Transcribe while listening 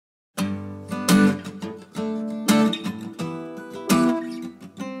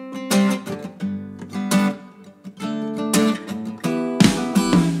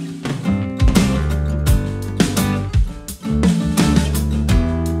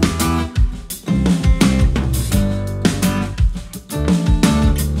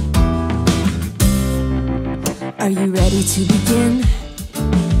you ready to begin?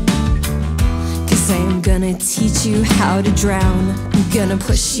 'Cause I am gonna teach you how to drown. I'm gonna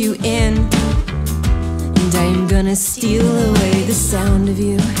push you in, and I am gonna steal away the sound of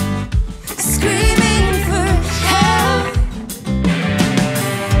you screaming for help.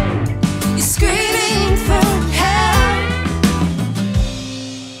 You're screaming for help.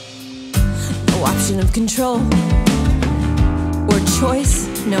 No option of control or choice,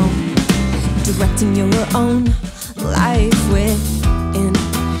 no. Directing your own life with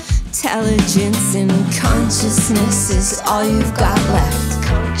intelligence, and consciousness is all you've got left.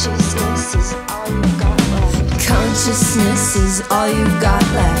 Consciousness is all you've got left. Consciousness is all you've got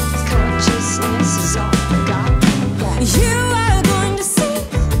left. Consciousness is all you've got left. You are going to sink,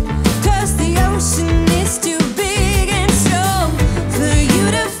 'cause the ocean is too big and strong for you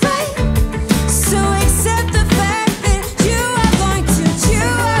to fight. So accept the fact that you are going to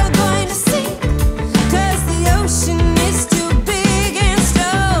sink, 'cause the ocean is too big and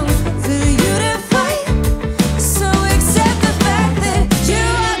strong for you to fight. So accept the fact that you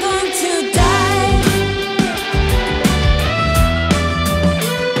are going to die.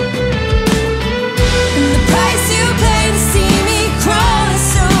 And the price you pay to see me crawl is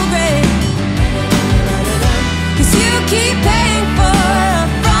so great, 'cause you keep paying for a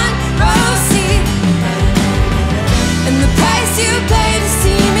front row seat. And the price you pay to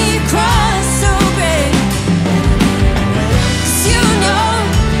see me crawl is so great, 'cause you know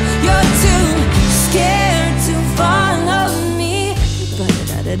you're too scared to follow me.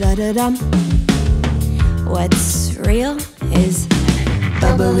 Ba-da-da-da-da-dum. What's real is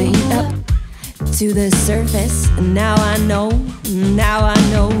bubbling up to the surface. And now I know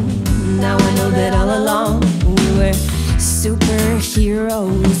that all along we were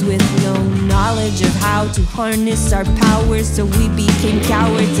superheroes with no knowledge of how to harness our powers. So we became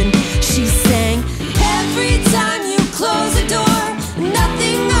cowards, and she sang, every time you close a door,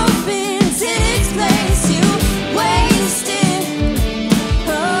 nothing opens in its place. You wasted.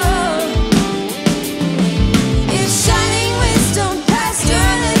 Oh, if shining wisdom past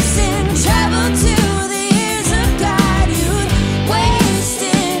your lips and travel to the ears of God, you'd waste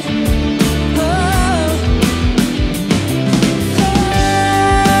it. Oh,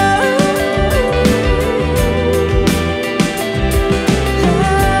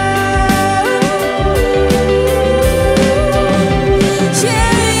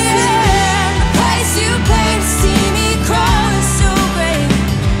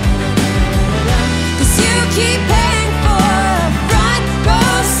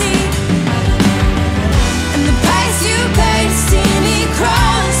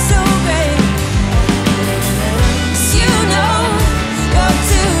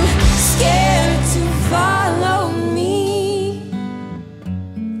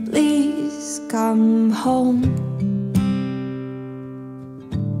 come home.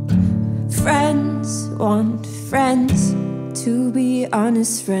 Friends want friends to be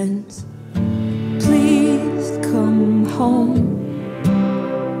honest friends. Please come home.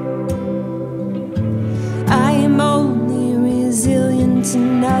 I am only resilient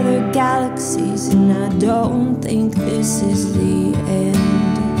in other galaxies, and I don't think this is the end.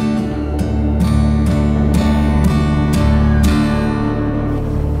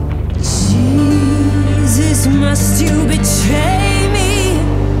 Must you betray me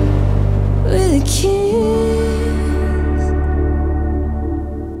with a kiss?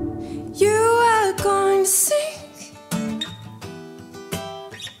 You are going to sink.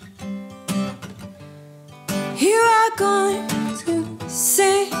 You are going to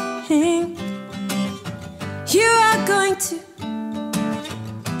sink. You are going to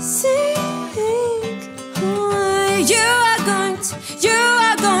sink.